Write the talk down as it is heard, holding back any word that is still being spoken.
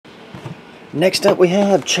Next up we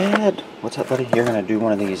have Chad. What's up, buddy? You're going to do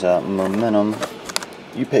one of these Momentum.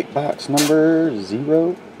 You pick box number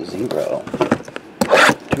 00. 2012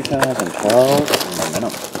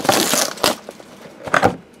 Momentum.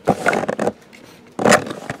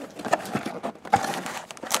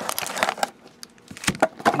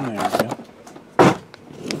 There we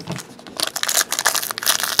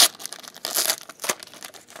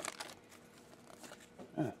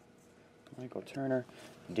go. Michael Turner,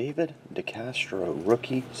 David DeCastro,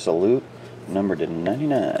 rookie, salute, numbered to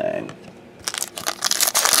 99.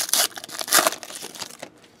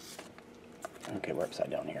 Okay, we're upside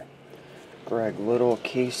down here. Greg Little,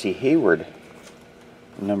 Casey Hayward,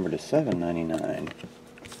 numbered to 799.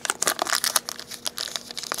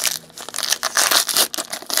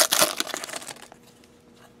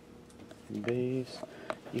 Base,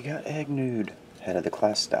 you got Agnew, head of the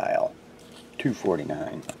class style,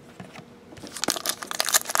 249.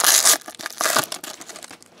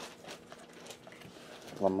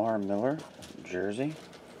 Lamar Miller, jersey,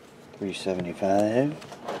 375.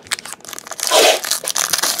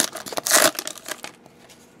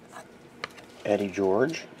 Eddie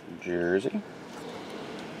George, jersey.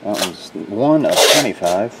 That one's 1 of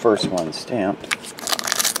 25. First one stamped.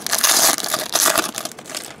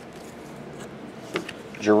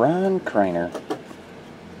 Jerron Kreiner,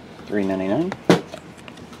 399.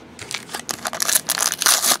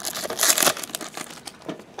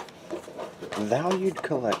 Valued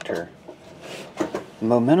collector.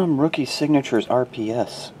 Momentum rookie signatures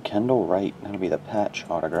RPS. Kendall Wright. That'll be the patch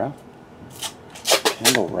autograph.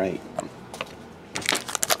 Kendall Wright.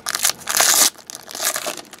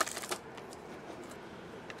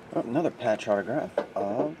 Oh, another patch autograph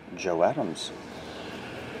of Joe Adams.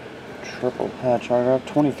 Triple patch autograph.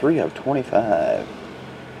 23 of 25.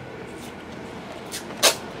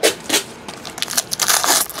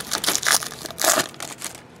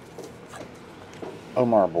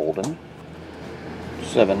 Omar Bolden,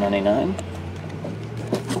 $7.99.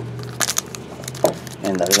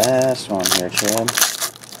 And the last one here, Chad.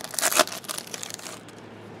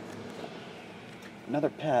 Another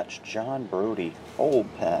patch, John Brody, old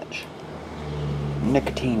patch.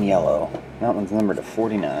 Nicotine yellow. That one's numbered to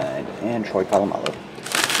 49. And Troy Polamalu.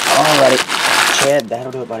 Alrighty, Chad,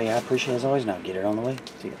 that'll do it, buddy. I appreciate it as always. Now get it on the way.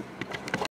 See ya.